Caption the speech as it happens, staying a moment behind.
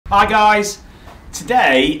Hi guys,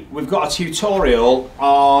 today we've got a tutorial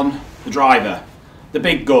on the driver, the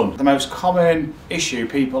big gun. The most common issue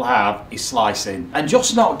people have is slicing and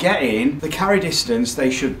just not getting the carry distance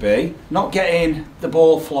they should be, not getting the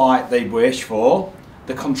ball flight they wish for,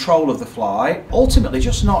 the control of the flight, ultimately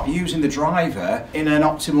just not using the driver in an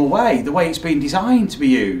optimal way, the way it's been designed to be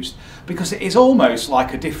used. Because it is almost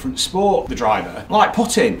like a different sport, the driver. Like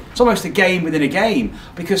putting, it's almost a game within a game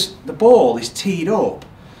because the ball is teed up.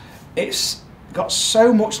 It's got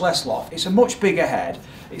so much less loft, it's a much bigger head,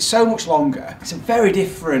 it's so much longer. It's a very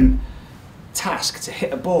different task to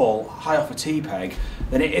hit a ball high off a tee peg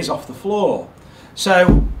than it is off the floor.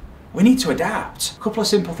 So we need to adapt. A couple of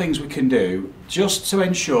simple things we can do just to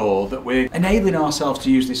ensure that we're enabling ourselves to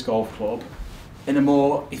use this golf club in a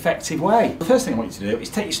more effective way. The first thing I want you to do is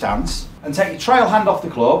take your stance and take your trail hand off the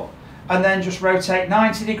club and then just rotate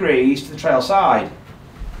 90 degrees to the trail side.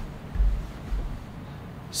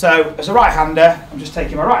 So as a right-hander, I'm just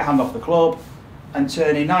taking my right hand off the club and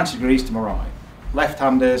turning 90 degrees to my right.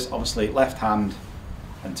 Left-handers, obviously left hand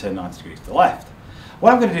and turn 90 degrees to the left.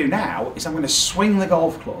 What I'm going to do now is I'm going to swing the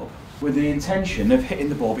golf club with the intention of hitting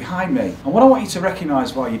the ball behind me. And what I want you to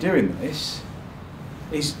recognise while you're doing this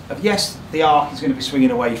is, yes, the arc is going to be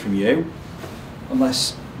swinging away from you,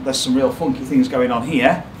 unless there's some real funky things going on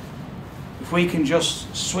here. If we can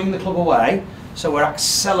just swing the club away, so we're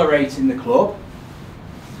accelerating the club,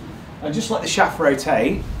 and just let the shaft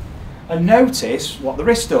rotate, and notice what the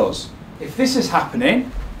wrist does. If this is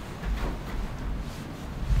happening,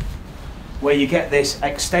 where you get this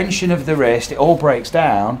extension of the wrist, it all breaks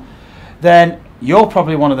down, then you're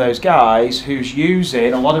probably one of those guys who's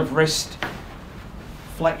using a lot of wrist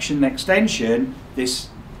flexion and extension, this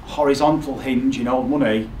horizontal hinge in old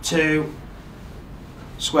money, to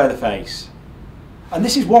square the face. And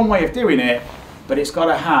this is one way of doing it, but it's got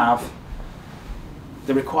to have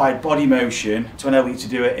the required body motion to enable you to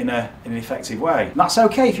do it in an effective way. And that's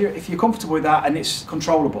okay if you're comfortable with that and it's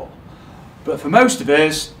controllable. But for most of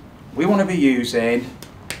us, we want to be using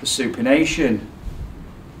the supination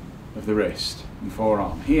of the wrist and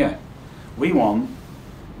forearm here. We want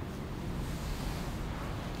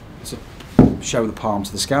to show the palm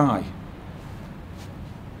to the sky,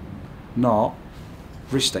 not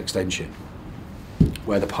wrist extension,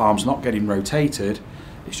 where the palm's not getting rotated,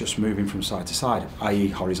 it's just moving from side to side, i.e.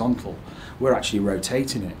 horizontal. We're actually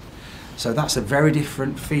rotating it. So that's a very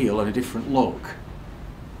different feel and a different look.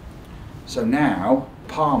 So now,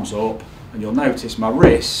 palms up, and you'll notice my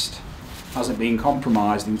wrist hasn't been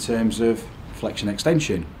compromised in terms of flexion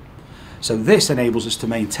extension. So this enables us to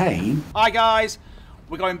maintain. Hi guys,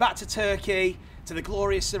 we're going back to Turkey, to the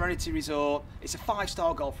glorious Serenity Resort. It's a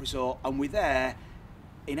 5-star golf resort, and we're there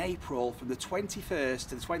in April from the 21st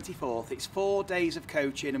to the 24th. It's 4 days of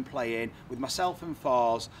coaching and playing with myself and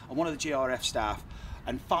Fars and one of the GRF staff,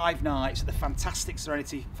 and 5 nights at the fantastic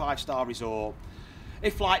Serenity 5-star resort.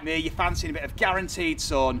 If, like me, you're fancying a bit of guaranteed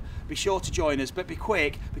sun, be sure to join us, but be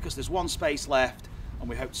quick because there's 1 space left and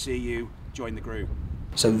we hope to see you join the group.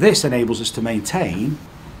 So this enables us to maintain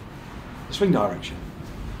the swing direction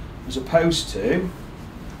as opposed to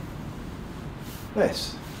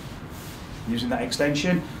this. Using that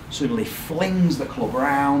extension, suddenly flings the club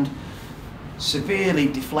around, severely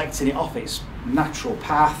deflecting it off its natural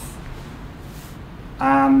path,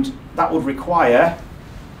 and that would require,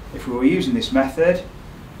 if we were using this method,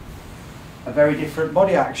 a very different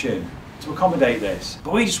body action to accommodate this.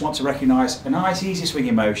 But we just want to recognise a nice easy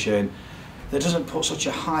swinging motion that doesn't put such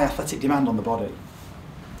a high athletic demand on the body.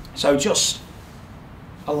 So just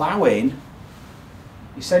allowing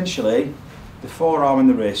essentially the forearm and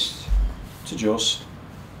the wrist to just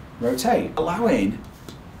rotate, allowing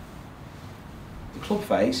the club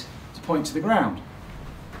face to point to the ground,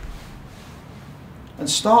 and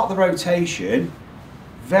start the rotation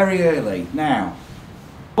very early. Now,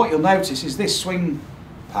 what you'll notice is this swing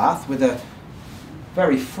path with a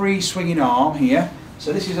very free swinging arm here.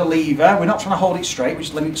 So this is a lever, we're not trying to hold it straight, we're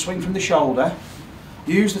just letting it swing from the shoulder.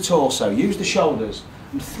 Use the torso, use the shoulders,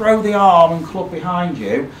 and throw the arm and club behind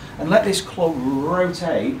you and let this club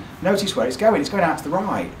rotate. Notice where it's going out to the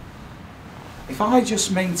right. If I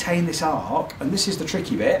just maintain this arc, and this is the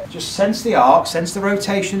tricky bit, just sense the arc, sense the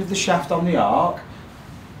rotation of the shaft on the arc,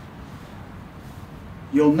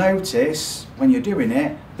 you'll notice when you're doing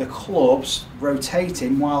it, the club's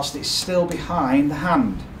rotating whilst it's still behind the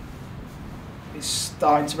hand. It's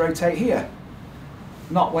starting to rotate here.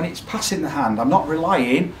 Not when it's passing the hand. I'm not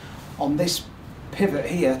relying on this pivot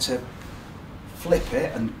here to flip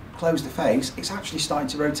it and close the face. It's actually starting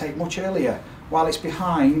to rotate much earlier while it's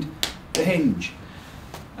behind the hinge.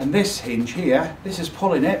 And this hinge here, this is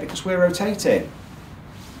pulling it because we're rotating.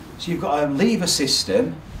 So you've got a lever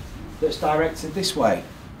system that's directed this way.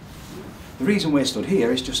 The reason we're stood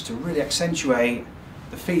here is just to really accentuate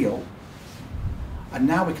the feel, and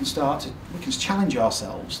now we can challenge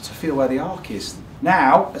ourselves to feel where the arc is.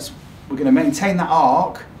 Now, as we're going to maintain that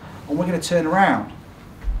arc, and we're going to turn around,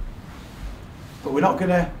 but we're not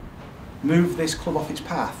going to move this club off its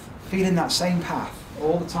path, feeling that same path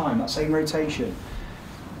all the time, that same rotation,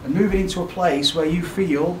 and moving into a place where you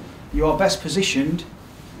feel you are best positioned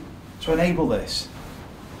to enable this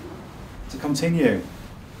to continue.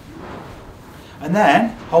 And then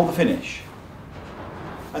hold the finish,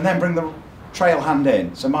 and then bring the trail hand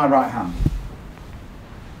in, so my right hand.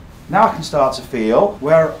 Now I can start to feel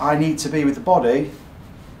where I need to be with the body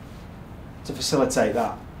to facilitate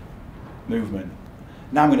that movement.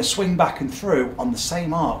 Now I'm going to swing back and through on the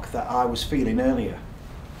same arc that I was feeling earlier.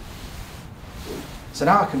 So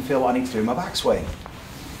now I can feel what I need to do in my backswing.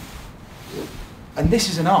 And this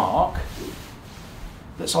is an arc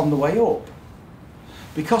that's on the way up.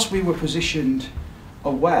 Because we were positioned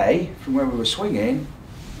away from where we were swinging,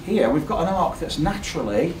 here we've got an arc that's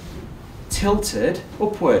naturally tilted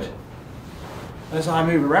upward. As I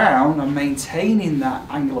move around, I'm maintaining that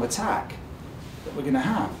angle of attack that we're going to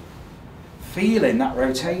have. Feeling that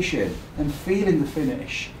rotation and feeling the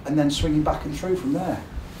finish, and then swinging back and through from there.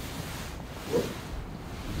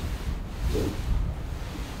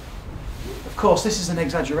 Of course, this is an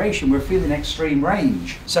exaggeration. We're feeling extreme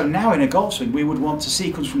range. So now in a golf swing, we would want to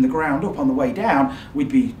sequence from the ground up. On the way down, we'd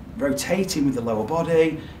be rotating with the lower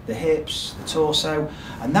body, the hips, the torso,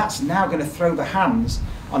 and that's now going to throw the hands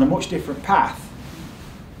on a much different path.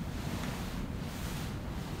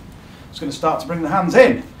 It's going to start to bring the hands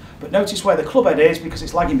in, but notice where the club head is, because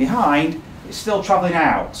it's lagging behind, it's still travelling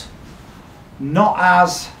out. Not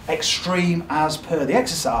as extreme as per the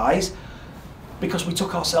exercise, because we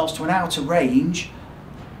took ourselves to an outer range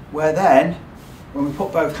where then, when we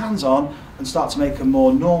put both hands on and start to make a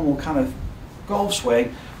more normal kind of golf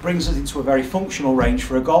swing, brings us into a very functional range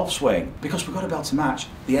for a golf swing, because we've got to be able to match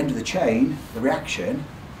the end of the chain, the reaction,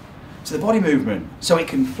 to the body movement, so it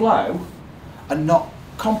can flow and not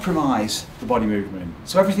compromise the body movement.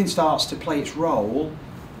 So everything starts to play its role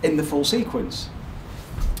in the full sequence.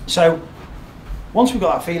 So once we've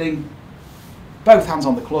got that feeling, both hands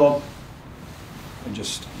on the club, and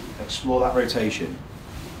just explore that rotation.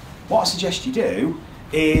 What I suggest you do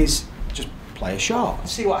is just play a shot.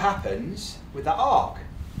 See what happens with that arc.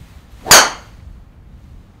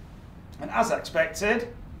 And as expected,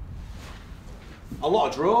 a lot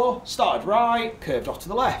of draw, started right, curved off to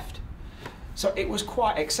the left. So it was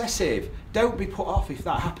quite excessive. Don't be put off if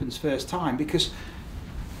that happens first time, because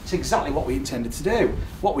it's exactly what we intended to do.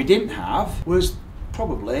 What we didn't have was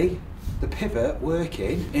probably the pivot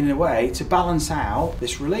working in a way to balance out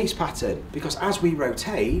this release pattern, because as we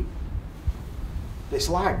rotate, this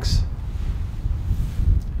lags.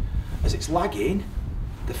 As it's lagging,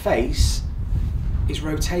 the face is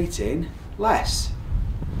rotating less.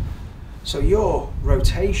 So your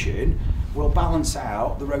rotation will balance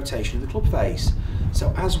out the rotation of the club face.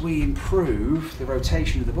 So as we improve the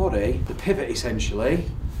rotation of the body, the pivot essentially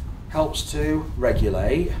helps to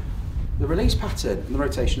regulate the release pattern and the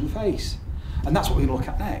rotation of the face. And that's what we're going to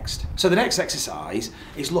look at next. So the next exercise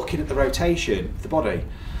is looking at the rotation of the body.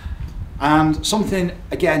 And something,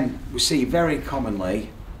 again, we see very commonly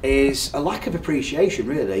is a lack of appreciation,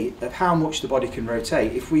 really, of how much the body can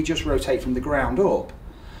rotate if we just rotate from the ground up.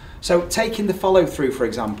 So taking the follow through, for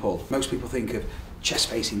example, most people think of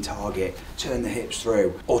chest facing target, turn the hips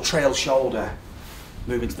through, or trail shoulder,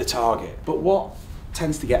 moving to the target. But what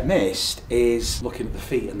tends to get missed is looking at the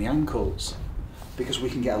feet and the ankles, because we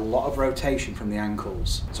can get a lot of rotation from the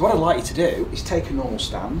ankles. So what I'd like you to do is take a normal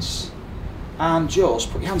stance and just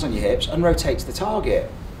put your hands on your hips and rotate to the target.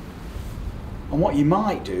 And what you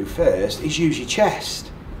might do first is use your chest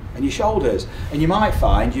and your shoulders, and you might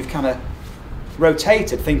find you've kind of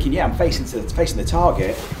rotated thinking, yeah, I'm facing the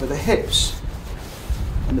target, but the hips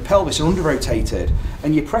and the pelvis are under rotated,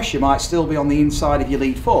 and your pressure might still be on the inside of your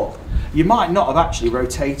lead foot. You might not have actually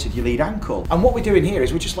rotated your lead ankle. And what we're doing here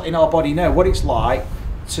is we're just letting our body know what it's like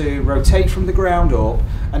to rotate from the ground up,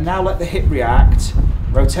 and now let the hip react,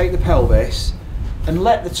 rotate the pelvis, and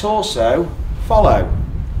let the torso follow.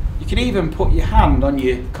 You can even put your hand on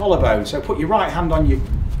your collarbone, so put your right hand on your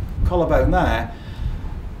collarbone there,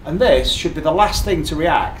 and this should be the last thing to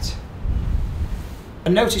react.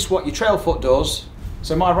 And notice what your trail foot does.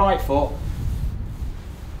 So my right foot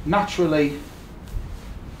naturally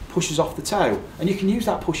pushes off the toe, and you can use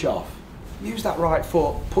that push off. Use that right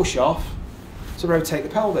foot push off to rotate the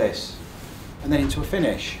pelvis, and then into a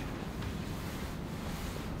finish.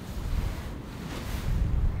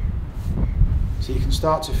 So you can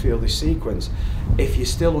start to feel this sequence. If you're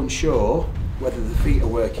still unsure whether the feet are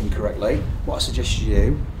working correctly, what I suggest you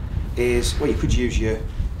do is, well, you could use your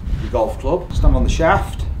golf club, stand on the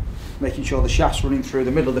shaft, making sure the shaft's running through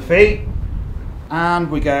the middle of the feet, and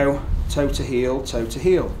we go toe to heel,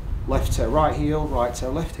 left toe, right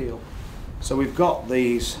toe, left heel. So we've got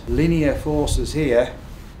these linear forces here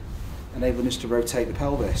enabling us to rotate the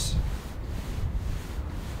pelvis.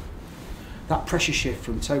 That pressure shift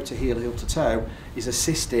from toe to heel, heel to toe is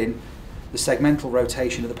assisting the segmental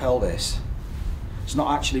rotation of the pelvis. It's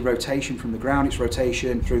not actually rotation from the ground, it's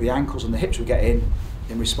rotation through the ankles and the hips we're getting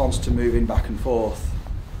in response to moving back and forth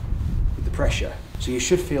with the pressure. So you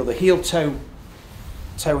should feel the heel toe,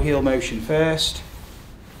 toe heel motion first,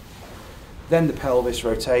 then the pelvis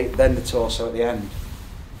rotate, then the torso at the end.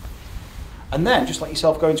 And then just let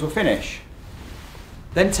yourself go into a finish.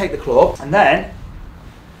 Then take the club and then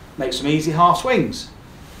make some easy half swings.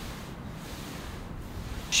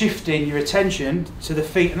 Shifting your attention to the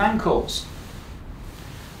feet and ankles.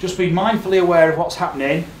 Just be mindfully aware of what's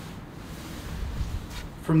happening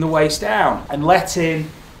from the waist down and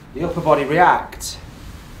letting the upper body react.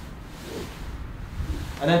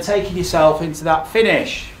 And then taking yourself into that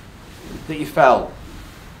finish that you felt.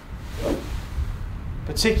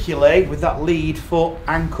 Particularly with that lead foot,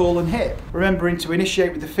 ankle and hip. Remembering to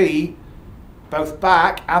initiate with the feet, both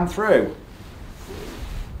back and through.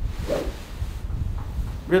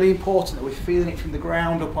 Really important that we're feeling it from the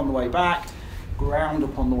ground up on the way back, ground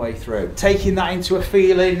up on the way through. Taking that into a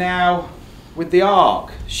feeling now with the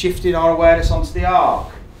arc, shifting our awareness onto the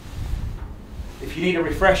arc. If you need a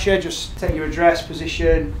refresher, just take your address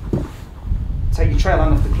position, take your trail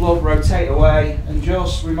hand off the club, rotate away, and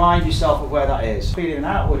just remind yourself of where that is. Feeling an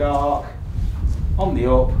outward arc, on the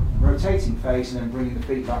up, rotating face, and then bringing the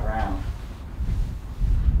feet back round.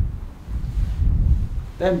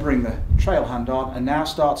 Then bring the trail hand on, and now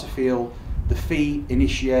start to feel the feet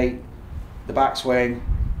initiate the back swing,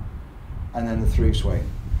 and then the through swing.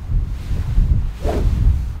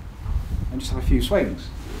 And just have a few swings.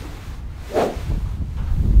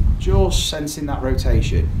 Just sensing that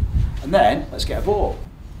rotation. And then, let's get a ball.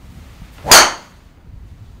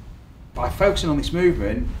 By focusing on this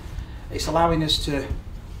movement, it's allowing us to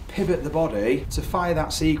pivot the body to fire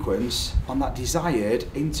that sequence on that desired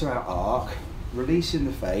into-out arc, releasing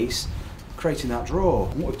the face, creating that draw.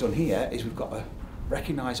 And what we've done here is we've got a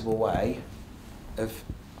recognisable way of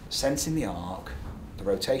sensing the arc, the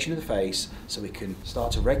rotation of the face, so we can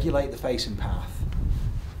start to regulate the face and path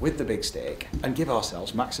with the big stick and give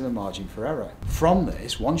ourselves maximum margin for error. From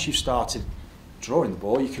this, once you've started drawing the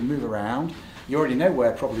ball, you can move around. You already know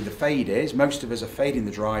where probably the fade is. Most of us are fading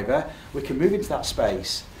the driver. We can move into that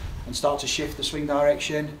space and start to shift the swing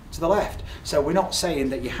direction to the left. So we're not saying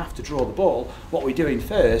that you have to draw the ball. What we're doing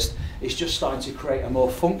first is just starting to create a more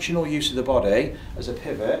functional use of the body as a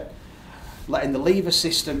pivot, letting the lever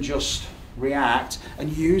system just react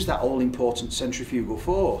and use that all-important centrifugal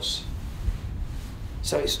force.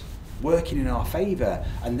 So it's working in our favour,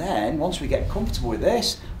 and then once we get comfortable with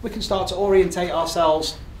this, we can start to orientate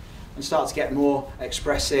ourselves and start to get more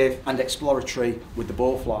expressive and exploratory with the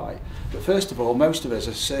ball fly. But first of all, most of us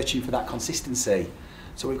are searching for that consistency.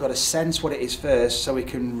 So we've got to sense what it is first so we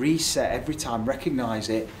can reset every time, recognise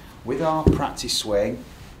it with our practice swing,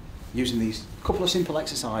 using these couple of simple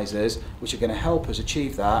exercises which are going to help us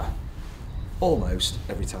achieve that almost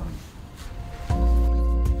every time.